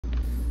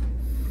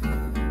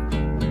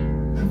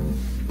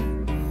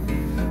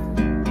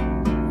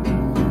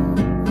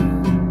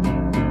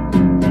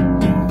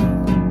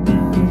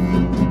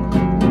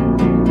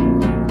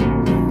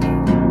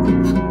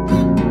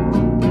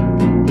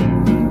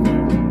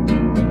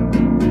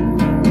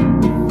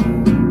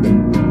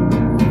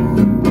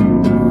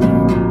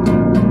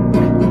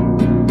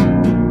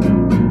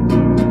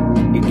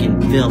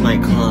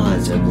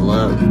claws of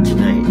love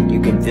tonight.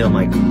 You can feel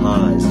my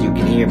claws, you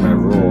can hear my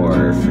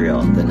roar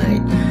throughout the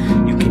night.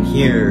 You can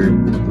hear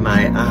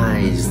my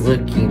eyes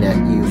looking at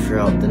you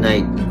throughout the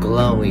night,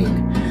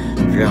 glowing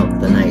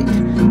throughout the night.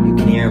 You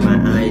can hear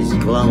my eyes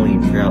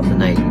glowing throughout the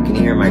night. You can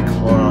hear my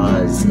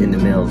claws in the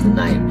middle of the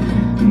night.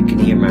 You can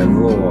hear my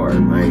roar,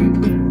 my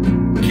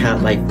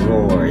cat-like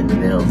roar in the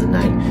middle of the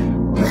night.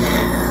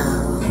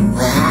 Wow,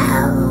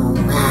 wow,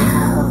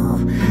 wow,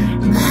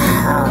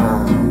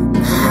 wow,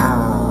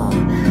 wow,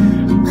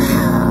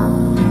 wow.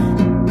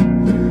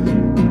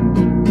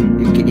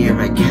 You can hear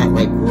my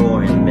cat-like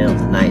roar in the middle of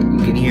the night. You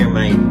can hear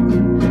my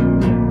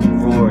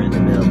roar in the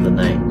middle of the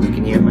night. You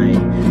can hear my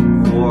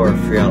roar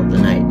throughout the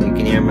night. You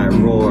can hear my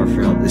roar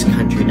throughout this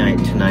country night.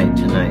 Tonight,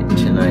 tonight,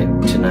 tonight,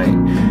 tonight,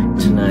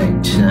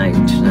 tonight,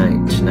 tonight,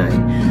 tonight,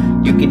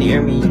 tonight. You can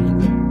hear me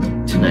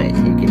tonight.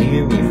 You can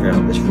hear me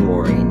throughout this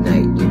roaring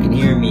night. You can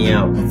hear me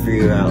out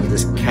throughout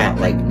this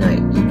cat-like night.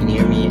 You can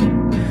hear me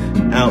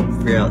out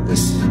throughout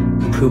this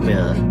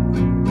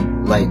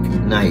puma-like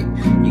night.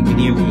 You can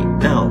hear me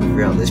out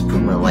throughout this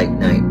puma-like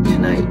night.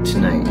 Tonight,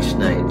 tonight,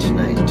 tonight,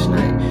 tonight,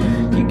 tonight.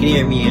 You can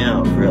hear me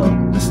out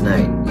throughout this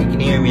night. You can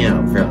hear me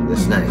out throughout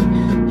this night.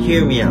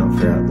 Hear me out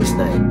throughout this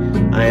night.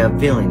 I have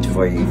feelings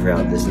for you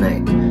throughout this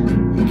night,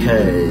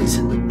 because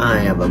I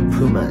have a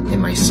puma in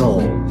my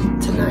soul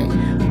tonight.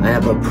 I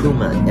have a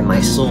puma in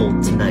my soul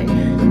tonight.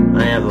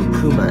 I have a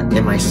puma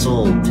in my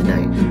soul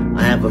tonight.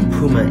 I have a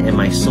puma in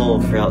my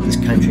soul throughout this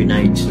country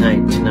night.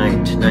 Tonight,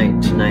 tonight,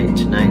 tonight, tonight,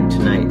 tonight,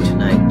 tonight,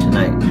 tonight,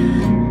 tonight.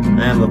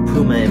 I have a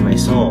puma in my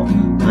soul.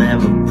 I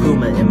have a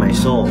puma in my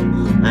soul.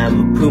 I have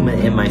a puma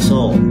in my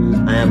soul.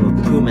 I have a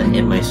puma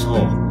in my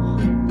soul.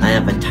 I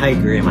have a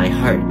tiger in my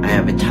heart. I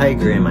have a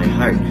tiger in my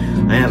heart.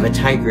 I have a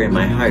tiger in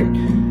my heart.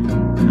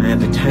 I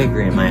have a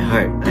tiger in my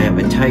heart. I have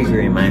a tiger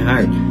in my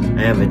heart.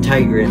 I have a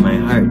tiger in my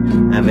heart.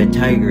 I have a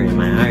tiger in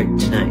my heart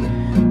tonight.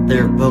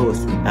 They're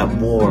both at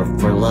war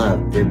for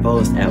love. They're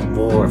both at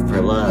war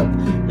for love.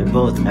 They're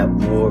both at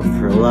war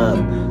for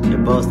love. They're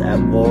both at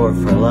war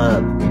for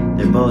love.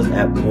 They're both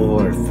at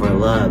war for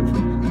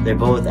love. They're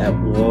both at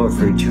war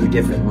for two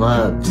different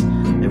loves.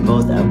 They're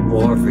both at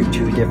war for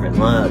two different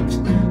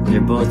loves. They're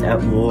both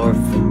at war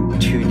for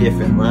two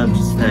different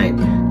loves tonight.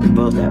 They're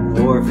both at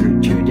war for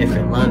two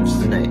different loves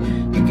tonight.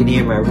 You can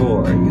hear my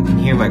roar. You can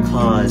hear my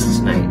claws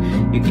tonight.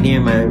 You can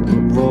hear my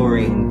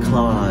roaring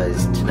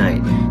claws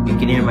tonight. You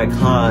can hear my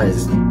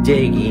claws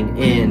digging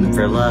in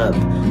for love.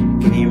 You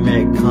can hear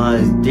my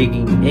claws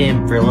digging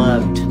in for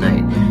love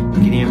tonight.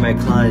 You can hear my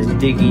claws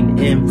digging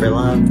in for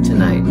love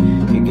tonight.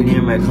 You can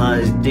hear my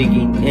claws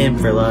digging in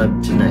for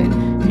love tonight.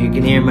 You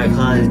can hear my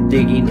claws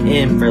digging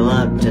in for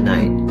love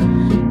tonight.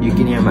 You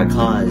can hear my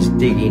claws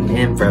digging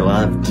in for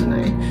love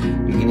tonight.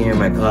 You can hear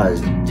my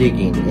claws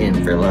digging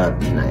in for love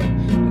tonight.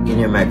 You can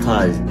hear my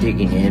claws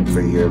digging in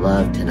for your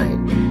love tonight.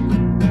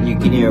 You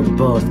can hear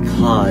both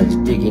claws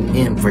digging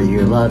in for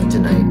your love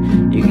tonight.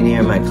 You can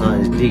hear my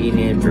claws digging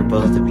in for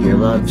both of your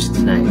loves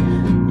tonight.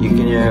 You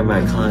can hear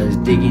my claws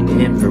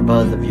digging in for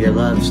both of your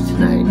loves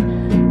tonight.